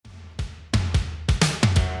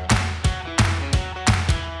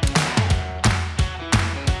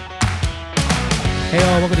Hey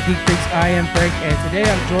all, welcome to Geek Freaks. I am Frank, and today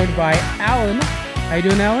I'm joined by Alan. How you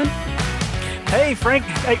doing, Alan? Hey, Frank.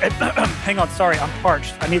 Hey, hang on, sorry, I'm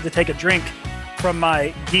parched. I need to take a drink from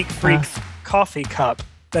my Geek Freaks coffee cup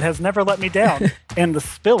that has never let me down, and the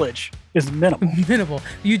spillage is minimal. Minimal.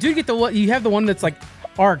 You do get the one. You have the one that's like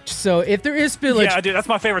arched, so if there is spillage, Yeah, I do. That's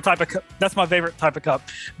my favorite type of cup. That's my favorite type of cup.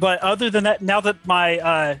 But other than that, now that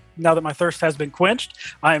my thirst has been quenched,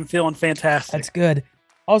 I am feeling fantastic. that's good.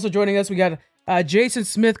 Also joining us, we got Jason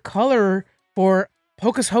Smith, colorer for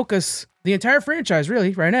Hocus Hocus, the entire franchise,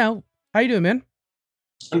 really, right now. How you doing, man?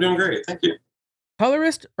 I'm doing great, thank you.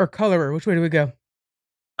 Colorist or colorer? Which way do we go?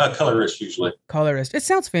 Colorist usually. Colorist. It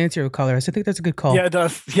sounds fancier with colorist. I think that's a good call. Yeah, it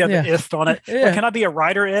does. Yeah, Yeah. the ist on it. Yeah. Or can I be a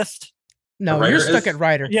writer-ist? No, A you're writer stuck is? at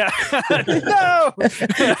writer. Yeah. No.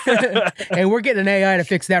 And we're getting an AI to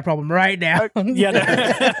fix that problem right now.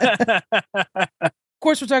 Yeah. Of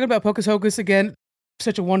course, we're talking about Hocus Hocus again.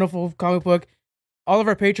 Such a wonderful comic book. All of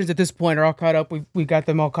our patrons at this point are all caught up. We got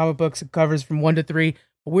them all comic books and covers from 1 to 3.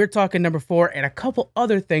 But we're talking number 4 and a couple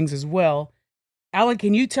other things as well. Alan,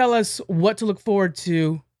 can you tell us what to look forward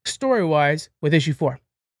to story-wise with issue 4?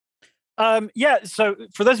 Yeah. So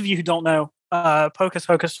for those of you who don't know, Hocus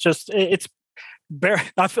Hocus it's bare.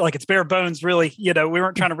 I feel like it's bare bones, really. You know, we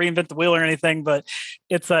weren't trying to reinvent the wheel or anything, but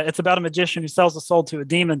it's about a magician who sells a soul to a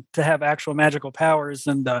demon to have actual magical powers,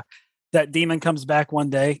 and that demon comes back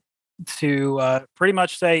one day to pretty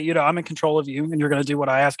much say, you know, I'm in control of you, and you're going to do what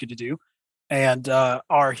I ask you to do. And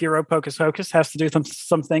our hero Hocus Hocus has to do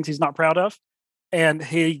some things he's not proud of, and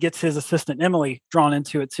he gets his assistant Emily drawn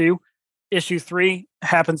into it too. Issue 3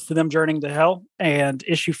 happens to them journeying to hell, and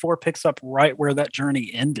issue 4 picks up right where that journey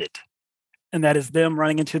ended, and that is them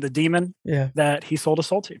running into the demon that he sold a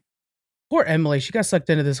soul to. Poor Emily. She got sucked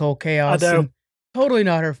into this whole chaos. I know. And totally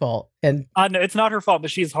not her fault. And I know it's not her fault,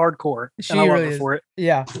 but she's hardcore, she and I love really her is. for it.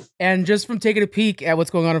 Yeah. And just from taking a peek at what's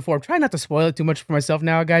going on in 4, I'm trying not to spoil it too much for myself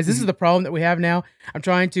now, guys. This is the problem that we have now. I'm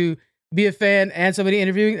trying to be a fan and somebody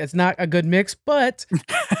interviewing. It's not a good mix, but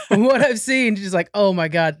from what I've seen, she's like, oh my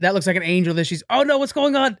God, that looks like an angel. This she's, oh no, what's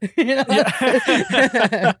going on? You know? We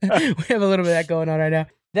have a little bit of that going on right now.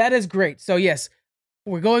 That is great. So yes,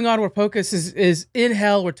 we're going on where Pocus is in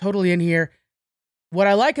hell. We're totally in here. What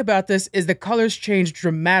I like about this is the colors change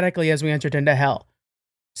dramatically as we entered into hell.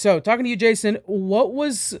 So talking to you, Jason, what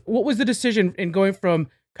was the decision in going from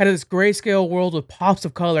kind of this grayscale world with pops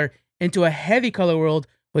of color into a heavy color world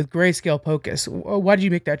with grayscale Pocus? Why did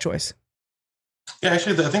you make that choice? Yeah,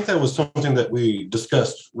 actually, I think that was something that we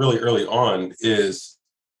discussed really early on. Is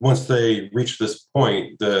once they reach this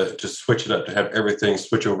point, to switch it up to have everything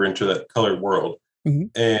switch over into that colored world,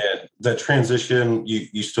 and that transition,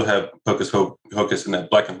 you still have Hocus in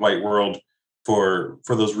that black and white world for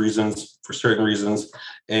those reasons, for certain reasons,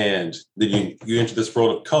 and then you enter this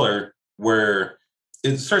world of color where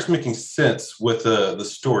it starts making sense with the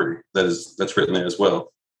story that's written there as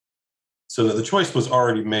well. So the choice was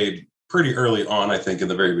already made pretty early on, I think, in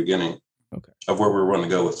the very beginning of where we were wanting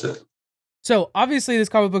to go with it. So obviously this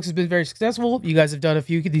comic book has been very successful. You guys have done a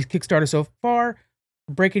few of these Kickstarters so far,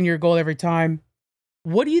 breaking your goal every time.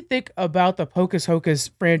 What do you think about the Hocus Hocus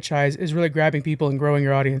franchise is really grabbing people and growing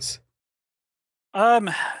your audience? I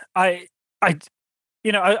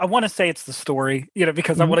want to say it's the story, you know,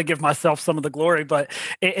 because I want to give myself some of the glory, but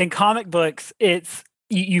in comic books, it's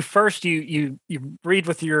you first you read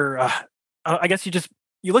with your I guess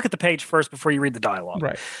you look at the page first before you read the dialogue.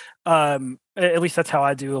 Right. At least that's how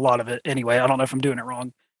I do a lot of it anyway. I don't know if I'm doing it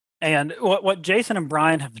wrong. And what Jason and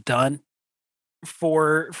Brian have done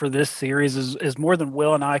for this series is more than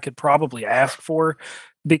Will and I could probably ask for,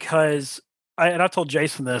 because I told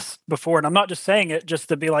Jason this before, and I'm not just saying it just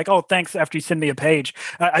to be like, oh, thanks after you send me a page.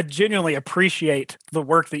 I genuinely appreciate the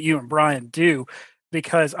work that you and Brian do,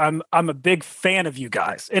 because I'm a big fan of you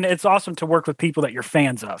guys, and it's awesome to work with people that you're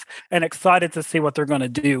fans of, and excited to see what they're going to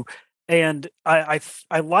do. And I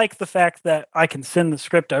like the fact that I can send the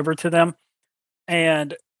script over to them,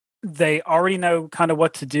 and they already know kind of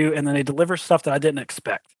what to do, and then they deliver stuff that I didn't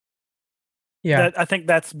expect. Yeah. I think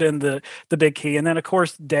that's been the big key. And then of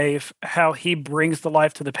course, Dave, how he brings the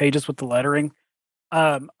life to the pages with the lettering.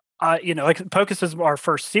 Like Pocus is our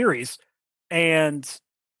first series, and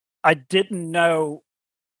I didn't know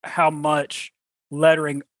how much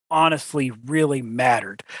lettering honestly really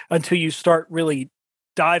mattered until you start really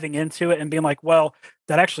diving into it and being like, well,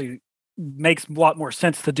 that actually makes a lot more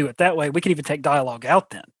sense to do it that way. We could even take dialogue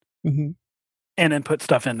out then. And then put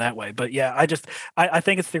stuff in that way. But yeah, I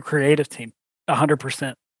think it's the creative team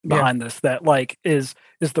 100% behind this that like is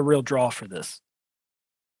the real draw for this.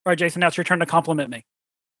 All right, Jason, now it's your turn to compliment me.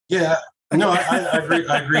 Yeah, no, I agree.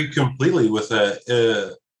 I agree completely with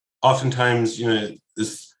that. oftentimes,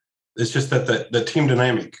 it's just that team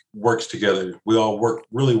dynamic works together. We all work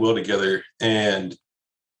really well together, and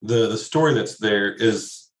the story that's there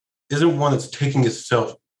isn't one that's taking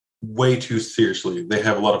itself way too seriously. They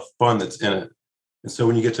have a lot of fun that's in it, and so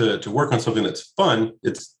when you get to work on something that's fun,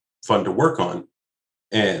 it's fun to work on.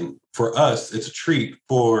 And for us, it's a treat.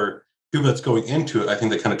 For people that's going into it, I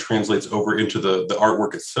think that kind of translates over into the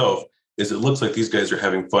artwork itself. Is it looks like these guys are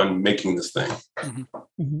having fun making this thing. Mhm.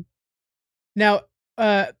 Mm-hmm. Now,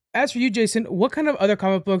 as for you, Jason, what kind of other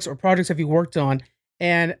comic books or projects have you worked on?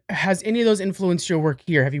 And has any of those influenced your work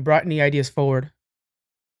here? Have you brought any ideas forward?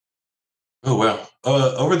 Oh wow!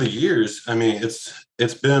 Over the years, I mean, it's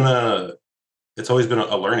been it's always been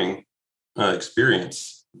a learning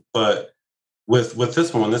experience. But with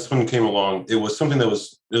this one, when this one came along, it was something that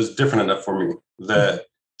was different enough for me that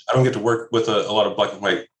I don't get to work with a lot of black and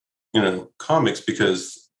white, comics,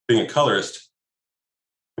 because being a colorist.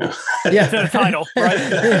 Yeah, the title, right?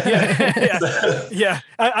 Yeah.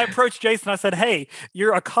 I approached Jason. I said, "Hey,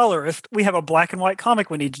 you're a colorist. We have a black and white comic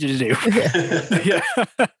we need you to do."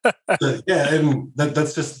 Yeah, and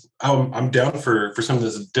that's just I'm down for something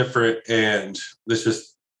that's different, and it's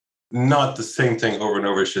just not the same thing over and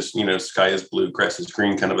over. It's just sky is blue, grass is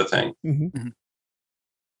green, kind of a thing. Mm-hmm. Mm-hmm.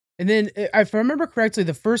 And then, if I remember correctly,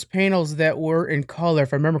 the first panels that were in color,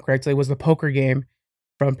 if I remember correctly, was the poker game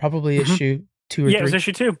from probably issue 2 or 3. Yeah, it was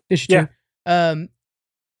issue 2. Issue 2.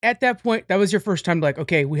 At that point, that was your first time, like,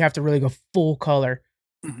 okay, we have to really go full color.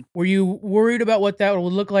 Mm-hmm. Were you worried about what that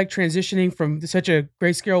would look like transitioning from such a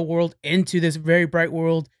grayscale world into this very bright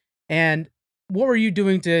world? And what were you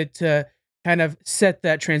doing to kind of set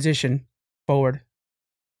that transition forward?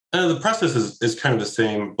 The process is kind of the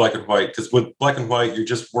same, black and white, because with black and white, you're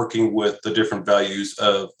just working with the different values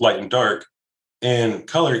of light and dark. And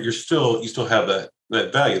color, you still have that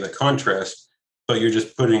value, that contrast, but you're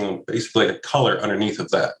just putting basically like a color underneath of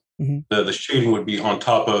that. Mm-hmm. The shading would be on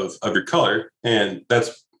top of your color, and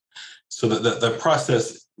that's so that the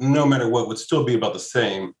process, no matter what, would still be about the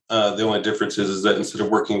same. The only difference is that instead of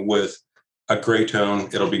working with a gray tone,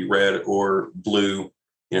 it'll be red or blue,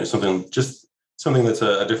 something that's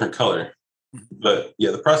a different color. But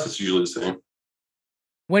yeah, the process is usually the same.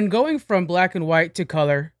 When going from black and white to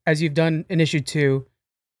color, as you've done in issue 2,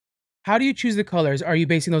 how do you choose the colors? Are you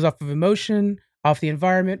basing those off of emotion, off the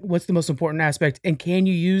environment? What's the most important aspect? And can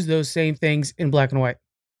you use those same things in black and white?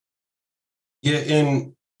 Yeah,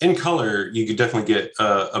 in color, you could definitely get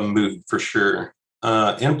a mood for sure.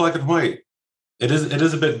 In black and white, it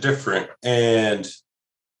is a bit different, and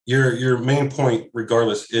your main point,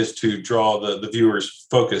 regardless, is to draw the viewer's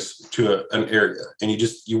focus to an area, and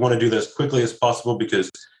you want to do that as quickly as possible, because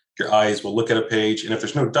your eyes will look at a page, and if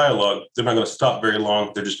there's no dialogue, they're not going to stop very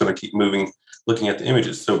long. They're just going to keep moving, looking at the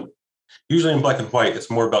images. So usually in black and white, it's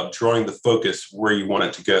more about drawing the focus where you want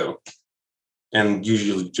it to go, and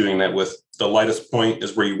usually doing that with the lightest point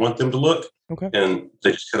is where you want them to look. Okay. And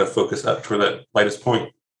they just kind of focus up toward that lightest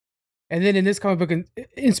point. And then in this comic book,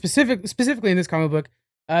 specifically in this comic book,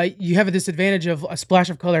 you have a disadvantage of a splash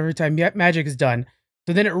of color every time magic is done.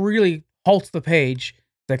 So then it really halts the page.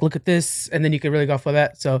 It's like, look at this, and then you can really go for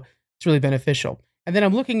that. So it's really beneficial. And then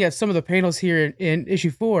I'm looking at some of the panels here in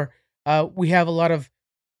issue 4. We have a lot of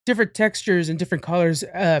different textures and different colors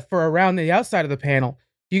for around the outside of the panel.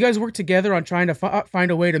 Do you guys work together on trying to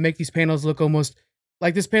find a way to make these panels look almost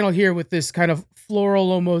like this panel here with this kind of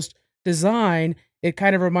floral almost design? It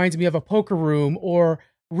kind of reminds me of a poker room or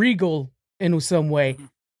Regal in some way.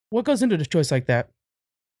 What goes into a choice like that?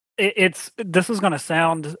 This is going to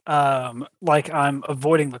sound like I'm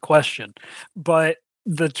avoiding the question, but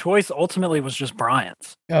the choice ultimately was just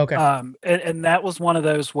Brian's. Okay. And that was one of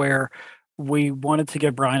those where we wanted to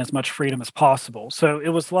give Brian as much freedom as possible. So it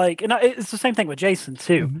was like, and it's the same thing with Jason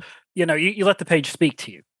too. Mm-hmm. You let the page speak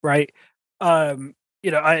to you, right? I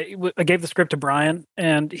gave the script to Brian,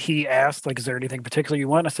 and he asked, like, is there anything particular you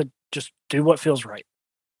want? I said, just do what feels right.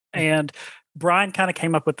 And Brian kind of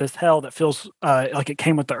came up with this hell that feels like it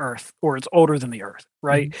came with the earth, or it's older than the earth,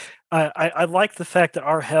 right? Mm-hmm. I like the fact that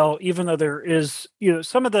our hell, even though there is,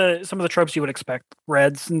 some of the tropes you would expect,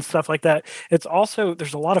 reds and stuff like that, it's also,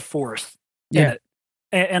 there's a lot of forest in it,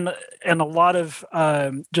 and a lot of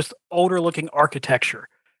just older looking architecture.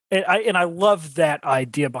 And I love that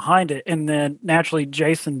idea behind it. And then naturally,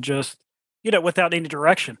 Jason just, without any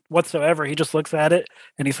direction whatsoever, he just looks at it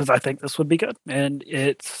and he says, I think this would be good. And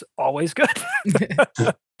it's always good.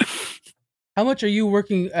 How much are you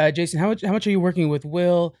working, Jason? How much are you working with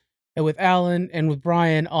Will and with Alan and with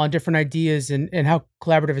Brian on different ideas, and how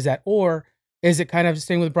collaborative is that? Or is it kind of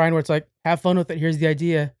staying with Brian where it's like, have fun with it, here's the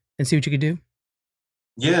idea, and see what you can do?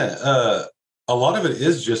 Yeah. a lot of it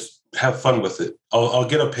is just have fun with it. I'll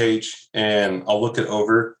get a page and I'll look it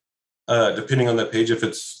over. Depending on that page, if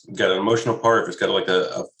it's got an emotional part, if it's got like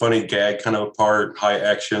a funny gag kind of a part, high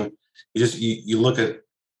action, you look at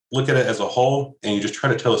it as a whole and you just try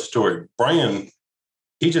to tell a story. Brian,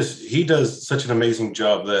 he does such an amazing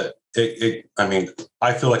job that I mean,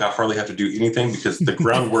 I feel like I hardly have to do anything because the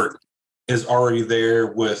groundwork is already there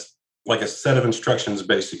with like a set of instructions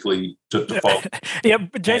basically to follow. Yeah,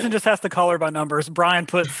 Jason just has to color by numbers. Brian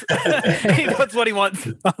puts he puts what he wants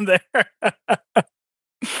on there.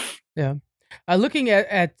 Yeah. Looking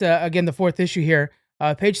at again the fourth issue here,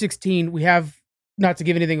 page 16, we have, not to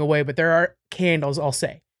give anything away, but there are candles, I'll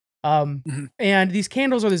say. And these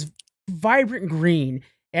candles are this vibrant green,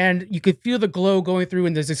 and you could feel the glow going through,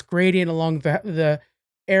 and there's this gradient along the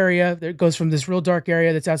area that goes from this real dark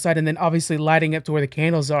area that's outside and then obviously lighting up to where the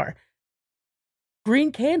candles are.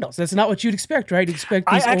 Green candles. That's not what you'd expect, right? You'd expect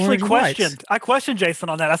these orange lights. I questioned Jason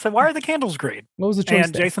on that. I said, why are the candles green? What was the choice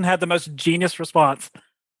And Jason had the most genius response.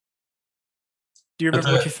 Do you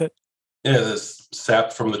remember what you said? Yeah, this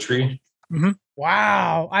sap from the tree. Mm-hmm.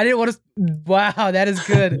 Wow. I didn't want to. Wow, that is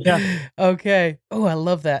good. Yeah. Okay. Oh, I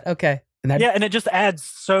love that. Okay. And it just adds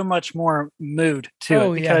so much more mood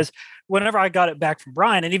to it because whenever I got it back from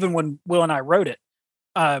Brian, and even when Will and I wrote it,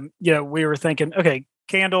 we were thinking, okay,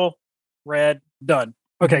 candle, red, done.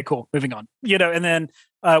 Okay, cool. Moving on. And then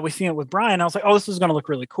we seen it with Brian. I was like, oh, this is going to look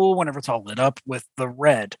really cool whenever it's all lit up with the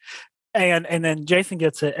red. And then Jason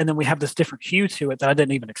gets it, and then we have this different hue to it that I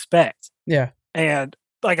didn't even expect. Yeah. And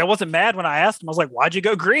like, I wasn't mad when I asked him. I was like, why'd you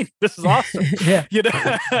go green? This is awesome. Yeah.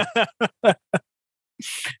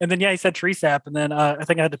 And then, he said tree sap. And then I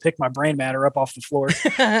think I had to pick my brain matter up off the floor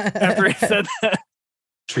after he said that.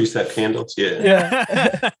 Tree sap candles.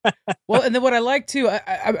 Yeah. Well, and then what I like too,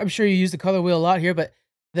 I'm sure you use the color wheel a lot here, but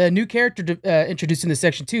the new character introduced in the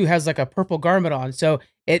section 2 has like a purple garment on. So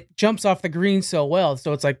it jumps off the green so well.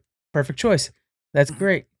 So it's like perfect choice. That's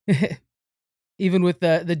great. Even with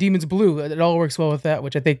the Demon's Blue, it all works well with that,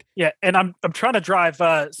 which I think. Yeah, and I'm trying to drive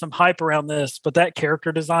some hype around this, but that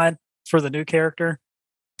character design for the new character.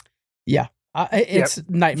 Yeah, it's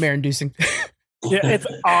nightmare inducing. Yeah, it's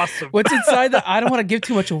awesome. What's inside I don't want to give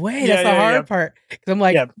too much away. That's the hard part. Because I'm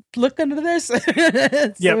like, look under this.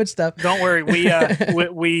 So much stuff. Don't worry.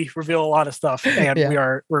 We reveal a lot of stuff, and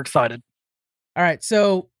we're excited. All right.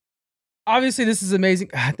 So obviously this is amazing.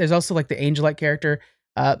 There's also like the Angelite character.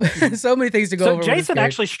 So many things to go over. So Jason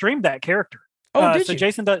actually streamed that character. Oh, did you?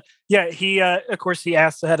 Jason does. Yeah, he of course he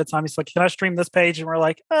asked ahead of time. He's like, "Can I stream this page?" And we're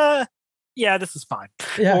like, yeah, this is fine.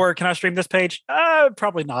 Yeah. Or can I stream this page?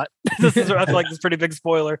 Probably not. I feel like this is a pretty big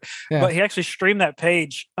spoiler. Yeah. But he actually streamed that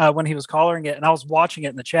page when he was coloring it, and I was watching it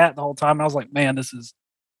in the chat the whole time. And I was like, man, this is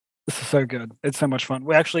so good. It's so much fun.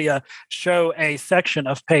 We actually show a section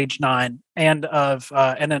of page 9 and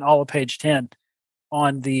then all of page 10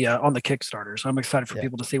 on the Kickstarter. So I'm excited for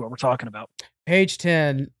people to see what we're talking about. Page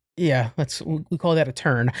 10. Yeah, we call that a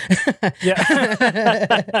turn. Yeah.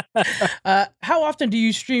 How often do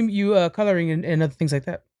you stream coloring and other things like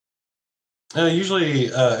that?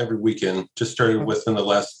 Usually every weekend. Just started within the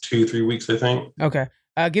last 2-3 weeks, I think. Okay.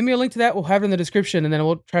 Give me a link to that. We'll have it in the description, and then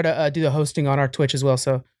we'll try to do the hosting on our Twitch as well.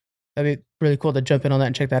 So that'd be really cool to jump in on that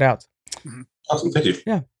and check that out. Awesome. Thank you.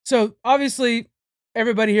 Yeah. So obviously,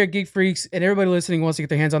 everybody here at Geek Freaks and everybody listening wants to get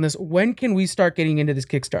their hands on this. When can we start getting into this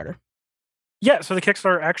Kickstarter? Yeah, so the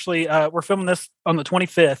Kickstarter actually, we're filming this on the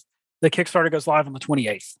 25th. The Kickstarter goes live on the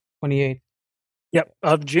 28th. 28th. Yep,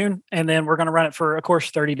 of June. And then we're going to run it for, of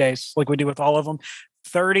course, 30 days, like we do with all of them.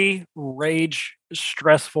 30 rage,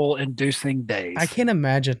 stressful, inducing days. I can't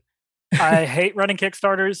imagine. I hate running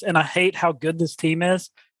Kickstarters, and I hate how good this team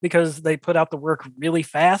is because they put out the work really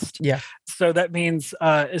fast. Yeah. So that means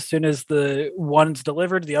as soon as the one's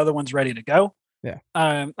delivered, the other one's ready to go. Yeah.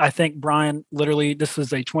 I think Brian, literally, this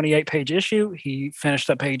is a 28-page issue. He finished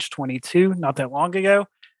up page 22 not that long ago.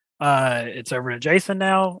 It's over to Jason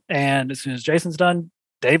now. And as soon as Jason's done,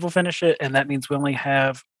 Dave will finish it. And that means we only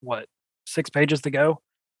have, 6 pages to go.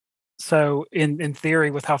 So in theory,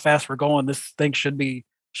 with how fast we're going, this thing should be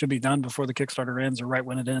done before the Kickstarter ends or right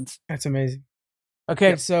when it ends. That's amazing.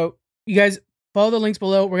 Okay, So you guys follow the links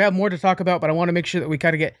below. We have more to talk about, but I want to make sure that we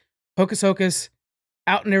kind of get Hocus Hocus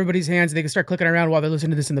out in everybody's hands. They can start clicking around while they're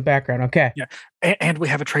listening to this in the background. Okay. Yeah. And we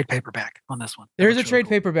have a trade paperback on this one. There's a trade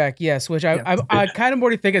paperback, yes, which I kind of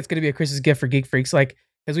more think it's going to be a Christmas gift for Geek Freaks, like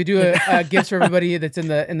because we do a gifts for everybody that's in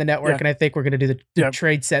the network, and I think we're going to do the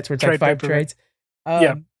trade sets where it's like 5 trades.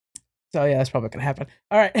 So yeah, that's probably going to happen.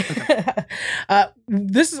 All right. Okay.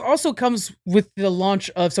 This also comes with the launch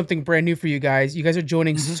of something brand new for you guys. You guys are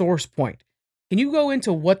joining SourcePoint. Can you go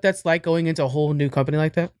into what that's like going into a whole new company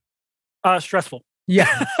like that? Stressful.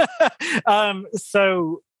 Yeah.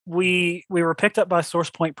 So we were picked up by Source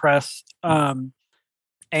Point Press,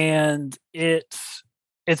 and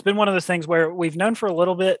it's been one of those things where we've known for a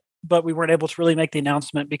little bit, but we weren't able to really make the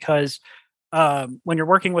announcement because when you're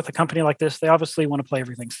working with a company like this, they obviously want to play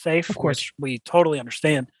everything safe, Of course. which we totally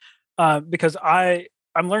understand. Because I'm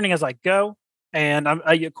learning as I go, and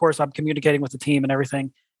of course I'm communicating with the team and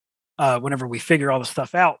everything whenever we figure all the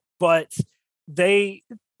stuff out. But they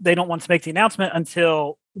don't want to make the announcement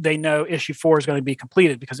until they know issue 4 is going to be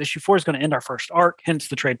completed, because issue 4 is going to end our first arc, hence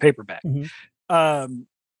the trade paperback.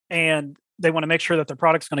 And they want to make sure that their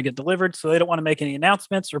product's going to get delivered, so they don't want to make any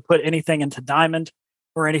announcements or put anything into Diamond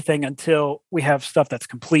or anything until we have stuff that's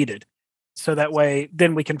completed. So that way,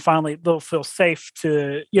 then we can they'll feel safe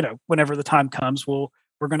to, whenever the time comes, we're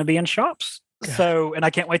going to be in shops. So, and I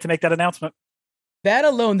can't wait to make that announcement. That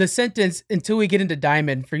alone, the sentence, until we get into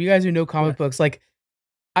Diamond, for you guys who know comic books, like,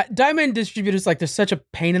 Diamond distributors, like, they're such a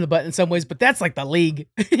pain in the butt in some ways, but that's like the league,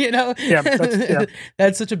 Yeah,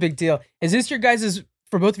 that's such a big deal. Is this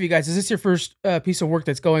for both of you guys, is this your first piece of work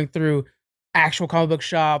that's going through actual comic book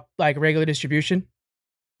shop, like regular distribution?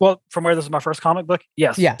 Well, from where this is my first comic book,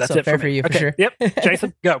 yes. Yeah, that's so it fair for for you, for okay. sure. Yep,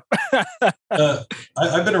 Jason, go.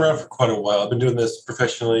 I've been around for quite a while. I've been doing this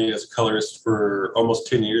professionally as a colorist for almost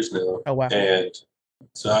 10 years now. Oh, wow. And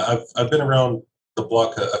so I've been around the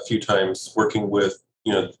block a few times working with,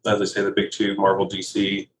 as I say, the big two, Marvel,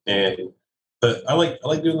 DC, but I like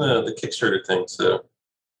doing the Kickstarter thing. So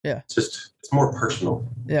yeah, it's more personal.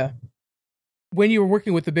 Yeah. When you were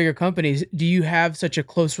working with the bigger companies, do you have such a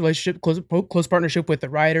close relationship, close partnership with the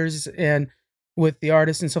writers and with the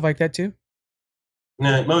artists and stuff like that too?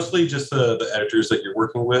 No, mostly just the editors that you're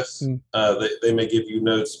working with. They may give you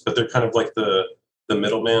notes, but they're kind of like the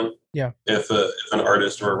middleman. Yeah. If an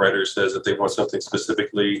artist or a writer says that they want something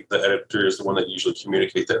specifically, the editor is the one that usually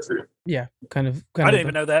communicate that through. Yeah, kind of. I didn't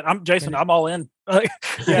even know that. I'm Jason. I'm all in. I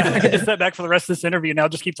can just sit back for the rest of this interview now.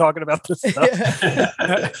 Just keep talking about this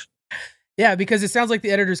stuff. Yeah, because it sounds like the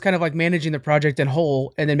editor's kind of like managing the project in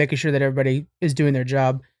whole and then making sure that everybody is doing their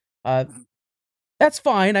job. That's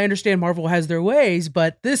fine. I understand Marvel has their ways,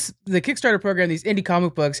 but the Kickstarter program, these indie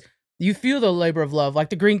comic books, you feel the labor of love. Like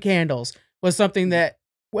the Green Candles was something that,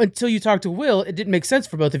 until you talked to Will, it didn't make sense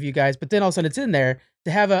for both of you guys. But then all of a sudden it's in there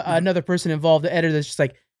to have another person involved, the editor that's just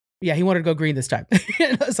like, yeah, he wanted to go green this time.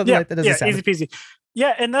 Something like that doesn't sound easy peasy.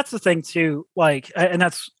 Yeah, and that's the thing too. Like, and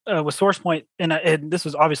that's with SourcePoint, and this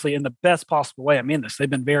was obviously in the best possible way. I mean, they've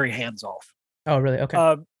been very hands off. Oh, really?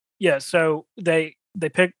 Okay. Yeah. So they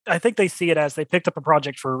picked. I think they see it as they picked up a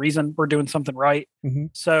project for a reason. We're doing something right.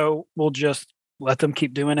 So we'll just let them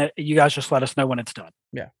keep doing it. You guys just let us know when it's done.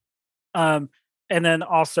 Yeah. And then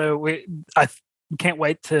also I can't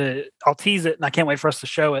wait I'll tease it, and I can't wait for us to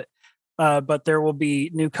show it. But there will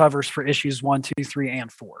be new covers for issues 1, 2, 3, and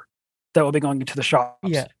 4 that will be going into the shops.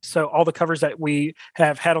 Yeah. So all the covers that we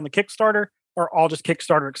have had on the Kickstarter are all just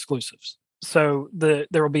Kickstarter exclusives. So there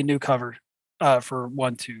will be new cover for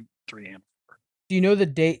 1, 2, 3, and 4. Do you know the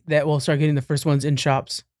date that we'll start getting the first ones in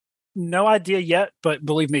shops? No idea yet, but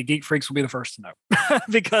believe me, Geek Freaks will be the first to know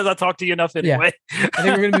because I talked to you enough anyway. Yeah. I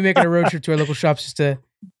think we're going to be making a road trip to our local shops just to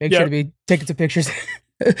make sure to be taking some pictures.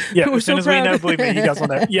 Yeah, as soon as we know, believe me, you guys will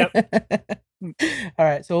know. Yep. All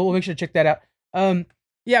right, so we'll make sure to check that out.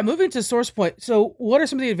 Yeah, moving to SourcePoint. So what are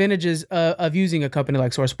some of the advantages of using a company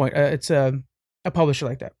like SourcePoint? It's a publisher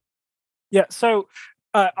like that. Yeah, so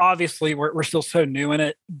obviously we're still so new in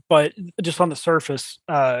it, but just on the surface,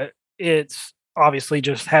 it's obviously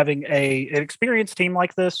just having an experienced team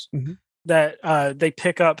like this that they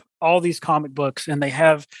pick up all these comic books and they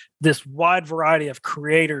have this wide variety of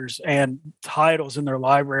creators and titles in their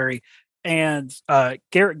library. And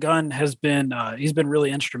Garrett Gunn has been he's been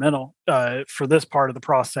really instrumental for this part of the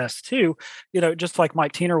process too. Just like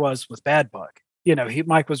Mike Tiener was with Bad Bug.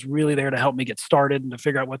 Mike was really there to help me get started and to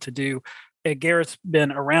figure out what to do. And Garrett's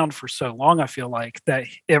been around for so long, I feel like, that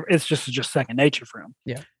it's just second nature for him.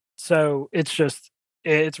 Yeah. So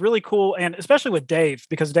it's really cool, and especially with Dave,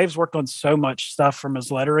 because Dave's worked on so much stuff from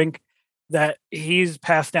his lettering that he's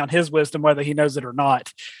passed down his wisdom, whether he knows it or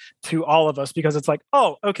not, to all of us, because it's like,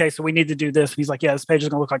 oh, okay, so we need to do this. And he's like, yeah, this page is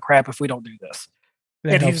going to look like crap if we don't do this.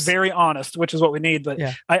 And he's very honest, which is what we need. But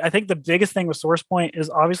yeah. I think the biggest thing with SourcePoint is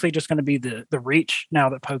obviously just going to be the reach now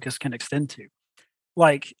that Pocus can extend to.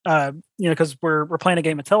 Like, because we're playing a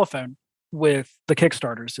game of telephone with the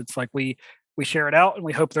Kickstarters. It's like we share it out and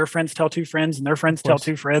we hope their friends tell two friends and their friends tell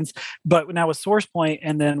two friends. But now with SourcePoint,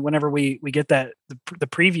 and then whenever we get that the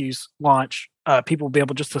previews launch, people will be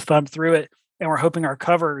able just to thumb through it. And we're hoping our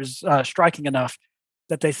cover is striking enough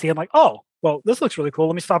that they see it like, oh, well, this looks really cool.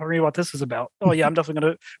 Let me stop and read what this is about. Oh yeah, I'm definitely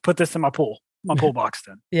going to put this in my pool box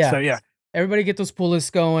then. Yeah. So yeah, Everybody get those pull lists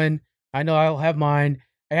going. I know I'll have mine.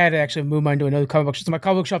 I had to actually move mine to another comic book shop. So my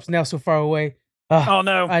comic book shop's now so far away. oh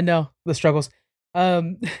no, I know the struggles.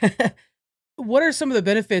 What are some of the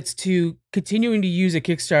benefits to continuing to use a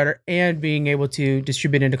Kickstarter and being able to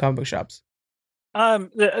distribute into comic book shops?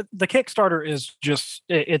 the Kickstarter is just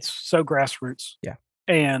it's so grassroots. Yeah.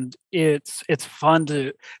 And it's fun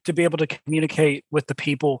to be able to communicate with the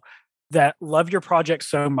people that love your project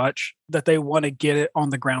so much that they want to get it on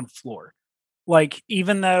the ground floor. Like,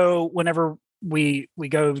 even though whenever we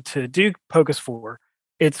go to do Pocus 4,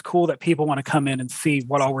 it's cool that people want to come in and see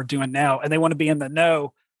what all we're doing now, and they want to be in the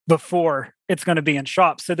know before it's going to be in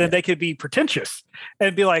shops. So then they could be pretentious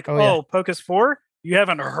and be like, "Oh, Pocus 4, you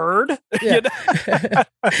haven't heard?" Yeah. You know?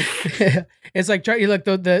 Yeah. It's like you look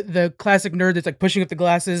the classic nerd that's like pushing up the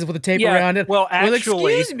glasses with a tape around it. Well,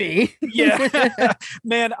 actually, excuse me. Yeah,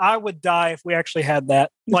 man, I would die if we actually had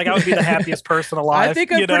that. Like, I would be the happiest person alive. I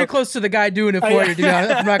think I'm pretty close to the guy doing it for you. To be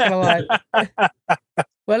honest, I'm not gonna lie.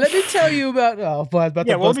 Well, let me tell you about. Let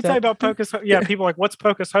me tell you about Pocus. Yeah, people are like, what's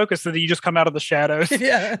Pocus Hocus? And then you just come out of the shadows.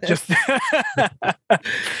 Yeah. Just.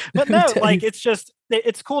 But no, like,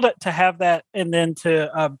 it's cool to have that, and then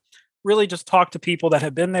to really just talk to people that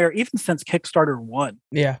have been there even since Kickstarter 1.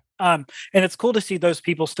 Yeah. And it's cool to see those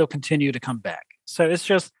people still continue to come back. So it's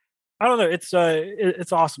just, I don't know,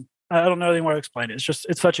 it's awesome. I don't know any more to explain it.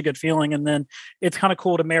 It's such a good feeling. And then it's kind of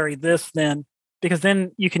cool to marry this then, because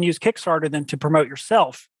then you can use Kickstarter then to promote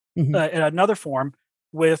yourself in another form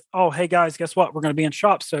with, oh, hey guys, guess what? We're going to be in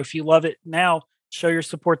shops. So if you love it now, show your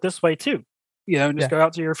support this way too. Just go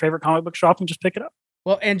out to your favorite comic book shop and just pick it up.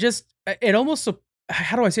 Well, and just, it almost,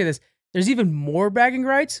 how do I say this? There's even more bragging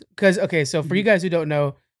rights. Because, okay, so for you guys who don't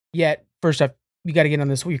know yet, first off, you got to get on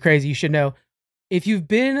this. You're crazy. You should know. If you've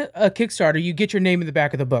been a Kickstarter, you get your name in the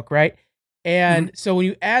back of the book, right? And so when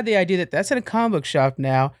you add the idea that that's in a comic book shop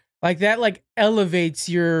now, like that, like elevates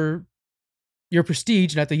your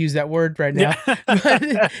prestige. Not to use that word right now, but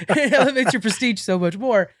it elevates your prestige so much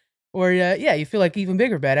more. Or you feel like even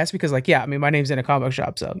bigger badass because, like, I mean, my name's in a comic book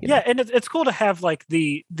shop, so you know. And it's cool to have like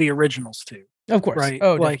the originals too. Of course, right?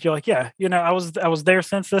 Oh, like you're like, I was there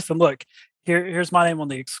since this, and look, here's my name on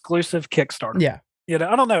the exclusive Kickstarter. Yeah,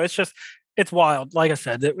 I don't know. It's wild. Like I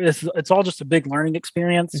said, it's all just a big learning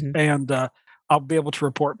experience, and I'll be able to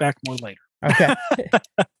report back more later. Okay.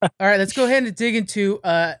 All right, let's go ahead and dig into.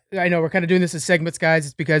 I know we're kind of doing this as segments, guys.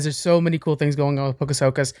 It's because there's so many cool things going on with Pocus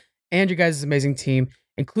Hocus and your guys' amazing team,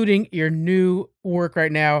 including your new work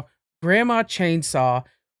right now, Grandma Chainsaw,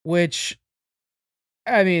 which,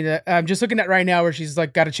 I mean, I'm just looking at right now where she's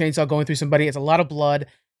like got a chainsaw going through somebody. It's a lot of blood.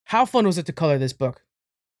 How fun was it to color this book?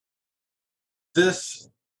 This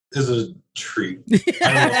is a treat.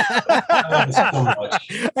 I love it so much.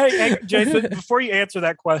 Hey, Jason, before you answer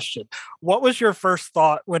that question, what was your first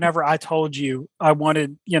thought whenever I told you I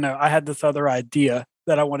wanted, I had this other idea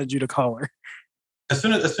that I wanted you to color? As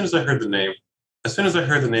soon as I heard the name,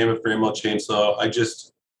 of Grandma Chainsaw, I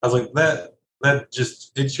was like,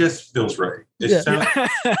 it just feels right. It's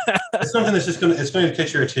something that's it's going to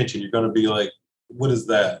catch your attention. You're going to be like, what is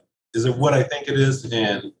that? Is it what I think it is?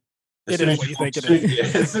 And as soon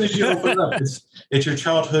as you open it up, it's your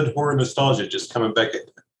childhood horror nostalgia just coming back at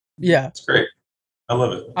you. Yeah. It's great. I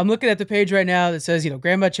love it. I'm looking at the page right now that says,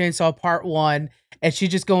 Grandma Chainsaw Part 1, and she's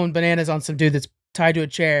just going bananas on some dude that's tied to a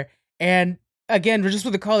chair. And again, just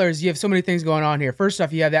with the colors, you have so many things going on here. First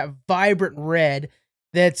off, you have that vibrant red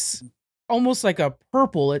that's almost like a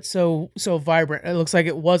purple. It's so vibrant. It looks like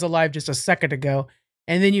it was alive just a second ago.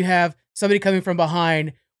 And then you have somebody coming from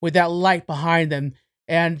behind with that light behind them.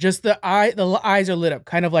 And just the eyes are lit up,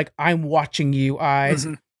 kind of like I'm watching you eyes.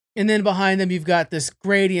 Mm-hmm. And then behind them, you've got this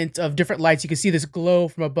gradient of different lights. You can see this glow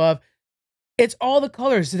from above. It's all the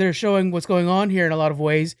colors that are showing what's going on here in a lot of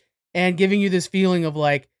ways and giving you this feeling of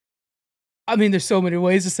like, I mean, there's so many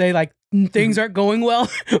ways to say like things aren't going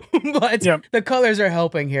well, but the colors are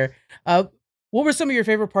helping here. What were some of your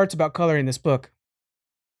favorite parts about coloring this book?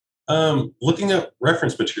 Looking at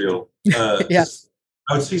reference material.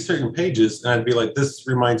 I would see certain pages and I'd be like, this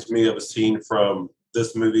reminds me of a scene from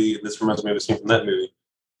this movie. This reminds me of a scene from that movie.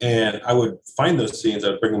 And I would find those scenes,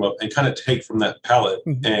 I'd bring them up and kind of take from that palette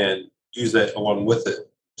and use that along with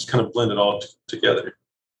it. Just kind of blend it all together.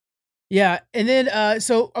 Yeah. And then,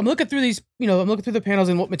 so I'm looking through these, I'm looking through the panels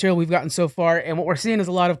and what material we've gotten so far. And what we're seeing is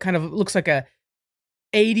a lot of kind of, looks like a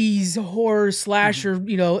 80s horror slasher,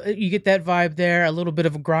 you get that vibe there, a little bit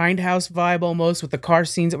of a grindhouse vibe almost with the car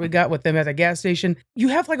scenes that we got with them at the gas station. You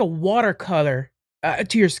have like a watercolor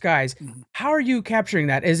to your skies. How are you capturing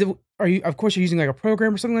that? Of course you're using like a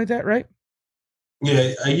program or something like that, right?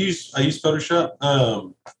 Yeah, I use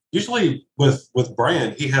Photoshop. Usually with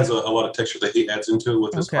Brian, he has a lot of texture that he adds into it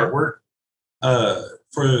with his Okay. artwork.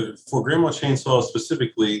 For Grandma Chainsaw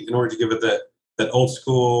specifically, in order to give it that old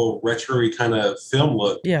school retro kind of film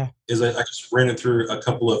look, Yeah. is I just ran it through a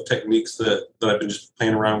couple of techniques that I've been just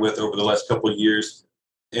playing around with over the last couple of years.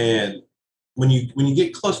 And when you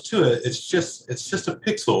get close to it, it's just a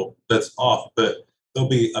pixel that's off, but there'll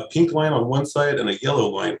be a pink line on one side and a yellow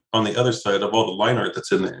line on the other side of all the line art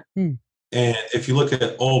that's in there. Hmm. And if you look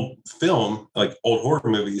at old film, like old horror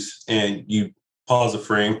movies, and you pause a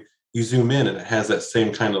frame, you zoom in, and it has that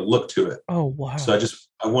same kind of look to it. Oh So wow.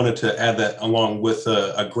 I wanted to add that along with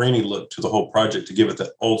a grainy look to the whole project to give it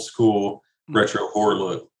that old school Mm. retro horror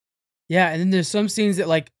look. Yeah, and then there's some scenes that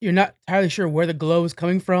like you're not entirely sure where the glow is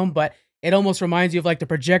coming from, but it almost reminds you of like the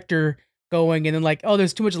projector going, and then like, oh,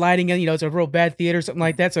 there's too much lighting, and it's a real bad theater, or something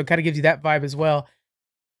like that. So it kind of gives you that vibe as well.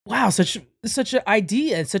 Wow, such an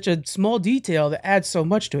idea and such a small detail that adds so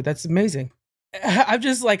much to it. That's amazing. I'm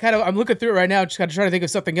just like I'm looking through it right now, just kind of trying to think of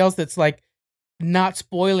something else that's like not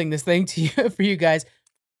spoiling this thing to you for you guys.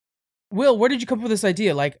 Will, where did you come up with this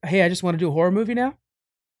idea? Like, hey, I just want to do a horror movie now.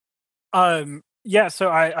 Yeah, so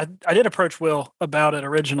I did approach Will about it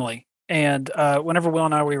originally, and whenever Will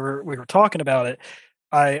and I we were talking about it,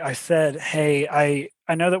 I said, "Hey,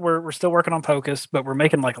 I know that we're still working on Pocus, but we're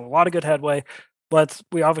making like a lot of good headway.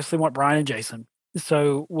 We obviously want Brian and Jason,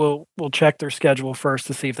 so we'll check their schedule first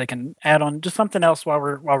to see if they can add on just something else while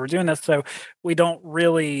we're doing this, so we don't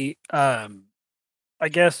really I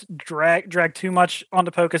guess drag too much onto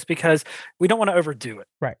Pocus because we don't want to overdo it,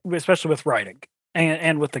 Right. especially with writing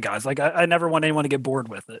and with the guys. Like I never want anyone to get bored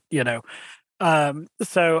with it, you know.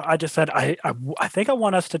 So I just said I think I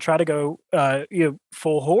want us to try to go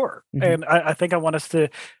full horror, Mhm. and I think I want us to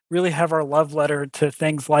really have our love letter to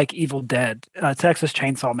things like Evil Dead, Texas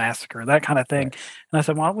Chainsaw Massacre, that kind of thing. Right. And I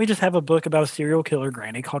said, why don't we just have a book about a serial killer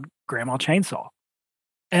granny called Grandma Chainsaw?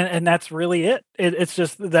 And that's really it. It's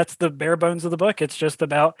just that's the bare bones of the book. It's just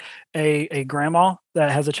about a grandma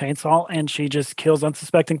that has a chainsaw and she just kills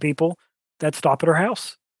unsuspecting people that stop at her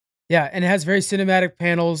house. Yeah, and it has very cinematic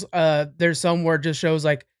panels. There's some where it just shows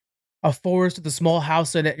like a forest with a small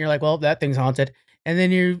house in it, and you're like, well, that thing's haunted. And then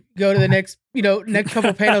you go to the next, next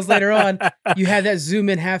couple panels later on, you have that zoom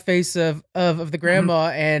in half face of the Mhm.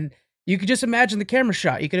 grandma, and you could just imagine the camera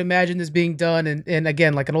shot. You could imagine this being done, and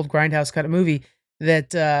again, like an old grindhouse kind of movie.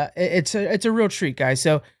 That it's a real treat, guys.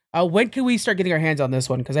 So when can we start getting our hands on this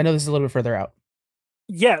one? Because I know this is a little bit further out.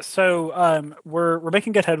 Yeah, so we're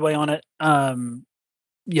making good headway on it.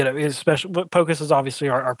 Especially but Pocus is obviously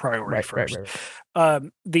our priority Right, right, first. right,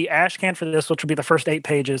 right. The ash can for this, which will be the first 8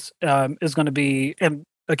 pages, is going to be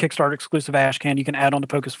a Kickstarter exclusive ash can. You can add on to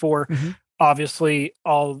Pocus 4. Hmm. Obviously,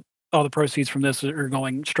 all the proceeds from this are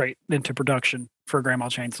going straight into production for Grandma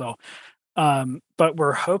Chainsaw. But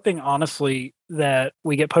we're hoping honestly that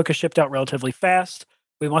we get Pocus shipped out relatively fast.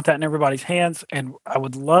 We want that in everybody's hands, and I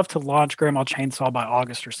would love to launch Grandma Chainsaw by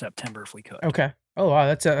August or September if we could. Okay. Oh wow,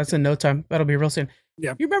 that's in no time. That'll be real soon.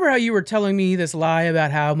 Yeah. You remember how you were telling me this lie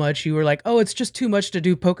about how much you were like, "Oh, it's just too much to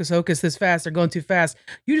do Pocus Hocus this fast. They're going too fast."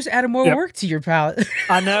 You just added more Yep. work to your palette.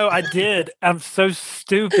 I know I did. I'm so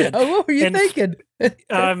stupid. Oh, what were you And s thinking?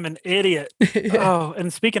 I'm an idiot. Oh,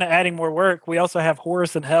 and speaking of adding more work, we also have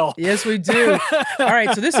Horus in Hell. Yes, we do. All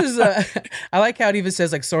right, so this is I like how it even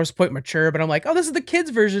says like source point mature, but I'm like, "Oh, this is the kids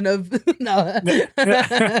version of no."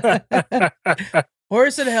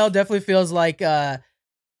 Horse in Hell definitely feels like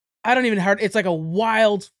I don't even hard. It's like a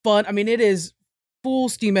wild fun. I mean, it is full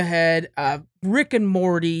steam ahead. Rick and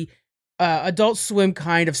Morty, Adult Swim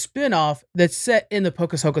kind of spin-off that's set in the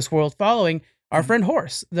Pocus Hocus world, following our Mhm. friend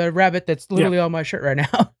Horse, the rabbit that's Yeah. literally on my shirt right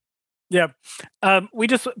now. Yeah. We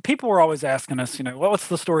just people were always asking us, what's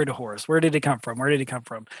the story to Horus? Where did he come from? Where did he come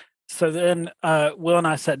from? So then Will and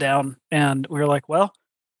I sat down and we were like, well,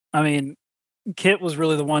 I mean, Kit was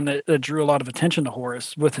really the one that drew a lot of attention to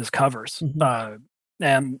Horus with his covers. Mhm.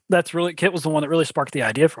 And that's really Kit was the one that really sparked the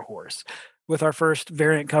idea for Horus with our first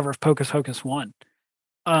variant cover of Pocus Hocus 1.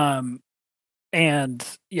 Um, and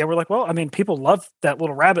yeah, we're like, well, I mean, people love that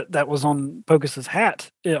little rabbit that was on Pocus's hat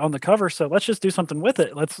on the cover, so let's just do something with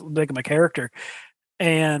it. Let's make him a character.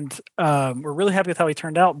 And we're really happy with how he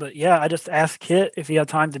turned out. But yeah, I just asked Kit if he had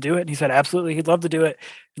time to do it, and he said absolutely, he'd love to do it.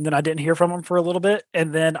 And then I didn't hear from him for a little bit,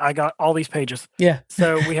 and then I got all these pages. Yeah.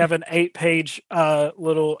 So we have an 8 page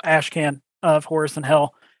little ash can of Horus and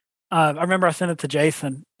Hell. I remember I sent it to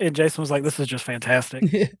Jason, and Jason was like, "This is just fantastic."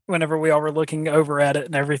 Whenever we all were looking over at it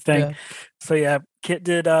and everything, Yeah. so yeah, Kit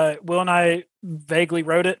did. Will and I vaguely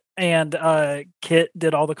wrote it, and Kit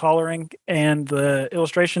did all the coloring and the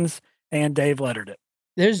illustrations, and Dave lettered it.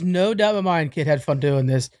 There's no doubt in my mind Kid had fun doing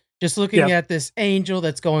this. Just looking Yeah. at this angel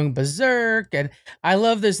that's going berserk. And I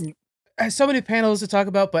love this. So many panels to talk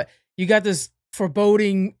about, but you got this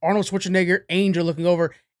foreboding Arnold Schwarzenegger angel looking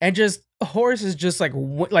over, and just Horus is just like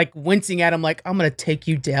wincing at him, like, I'm gonna take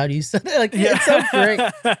you down, you son. Like, it's so great.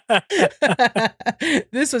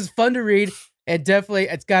 This was fun to read, and definitely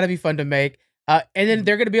it's got to be fun to make. And then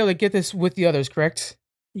they're gonna be able to get this with the others, correct?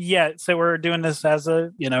 Yeah, so we're doing this as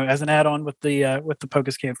a as an add-on with the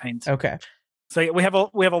Pocus campaigns. Okay. So we have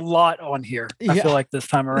a lot on here. I Yeah. feel like this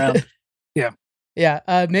time around. Yeah.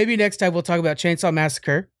 Maybe next time we'll talk about Chainsaw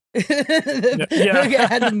Massacre. Yeah.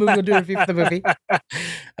 Add the movie, we'll do a review for the movie.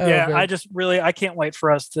 Oh, Yeah, man. I can't wait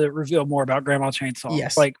for us to reveal more about Grandma Chainsaw.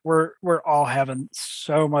 Yes. Like we're all having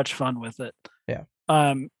so much fun with it. Yeah.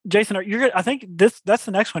 Jason, I think that's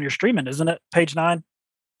the next one you're streaming, isn't it? Page 9.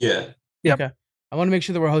 Yeah. Yep. Okay. I want to make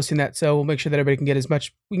sure that we're hosting that, so we'll make sure that everybody can get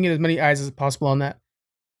we can get as many eyes as possible on that.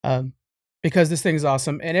 Because this thing is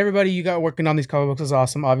awesome, and everybody you got working on these comic books is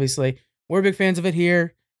awesome. Obviously, we're big fans of it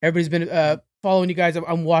here. Everybody's been following you guys.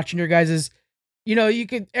 I'm watching your guys's. You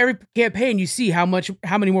could every campaign you see how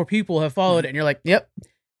many more people have followed it, and you're like, yep,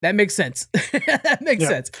 that makes sense. That makes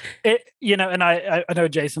sense. And I know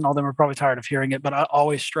Jason, all them are probably tired of hearing it, but I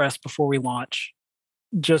always stress before we launch,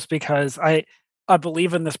 just because I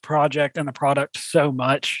believe in this project and the product so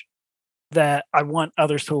much that I want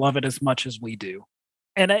others to love it as much as we do.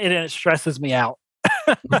 And it stresses me out.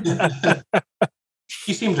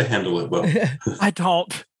 You seem to handle it well. I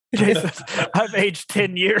don't. Jason, I've aged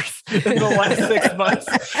 10 years in the last 6 months.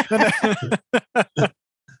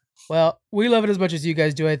 Well, we love it as much as you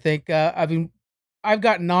guys do, I think. I've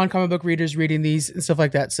got non-comic book readers reading these and stuff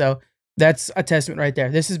like that, so that's a testament right there.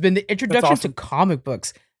 This has been the introduction to comic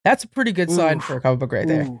books. That's a pretty good sign for a comic book right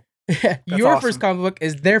there. Your first comic book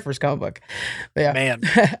is their first comic book. But yeah. Man.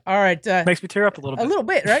 All right. Makes me tear up a little bit. A little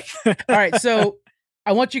bit, right? All right. So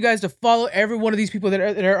I want you guys to follow every one of these people that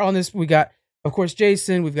are on this. We got, of course,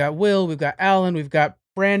 Jason. We've got Will. We've got Alan. We've got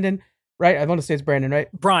Brandon. Right? I want to say it's Brandon, right?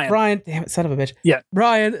 Brian. Damn it, son of a bitch. Yeah.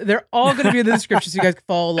 Brian. They're all going to be in the description so you guys can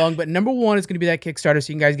follow along. But number one is going to be that Kickstarter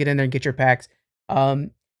so you guys get in there and get your packs.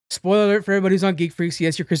 Spoiler alert for everybody who's on Geek Freaks.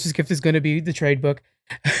 Yes, your Christmas gift is going to be the trade book.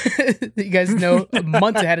 You guys know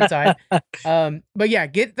months ahead of time. But yeah,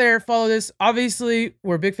 get there, follow this. Obviously,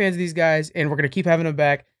 we're big fans of these guys, and we're going to keep having them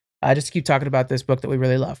back just to keep talking about this book that we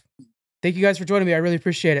really love. Thank you guys for joining me. I really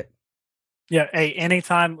appreciate it. Yeah, hey,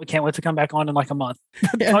 anytime. We can't wait to come back on in like a month.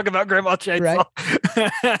 Talk about Grandma Chainsaw.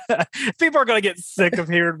 Right. People are going to get sick of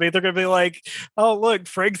hearing me. They're going to be like, oh, look,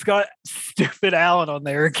 Frank's got stupid Alan on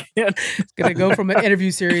there again. It's going to go from an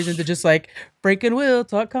interview series into just like Frank and Will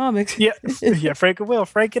talk comics. Yeah, Frank and Will,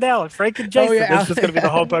 Frank and Alan, Frank and Jason. It's just going to be the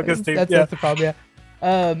whole Pocus team. That's the problem,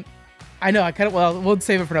 yeah. I know, we'll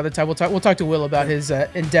save it for another time. We'll talk to Will about his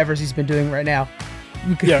endeavors he's been doing right now.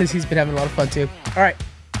 Because he's been having a lot of fun too. All right.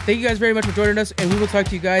 Thank you guys very much for joining us, and we will talk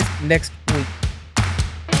to you guys next week.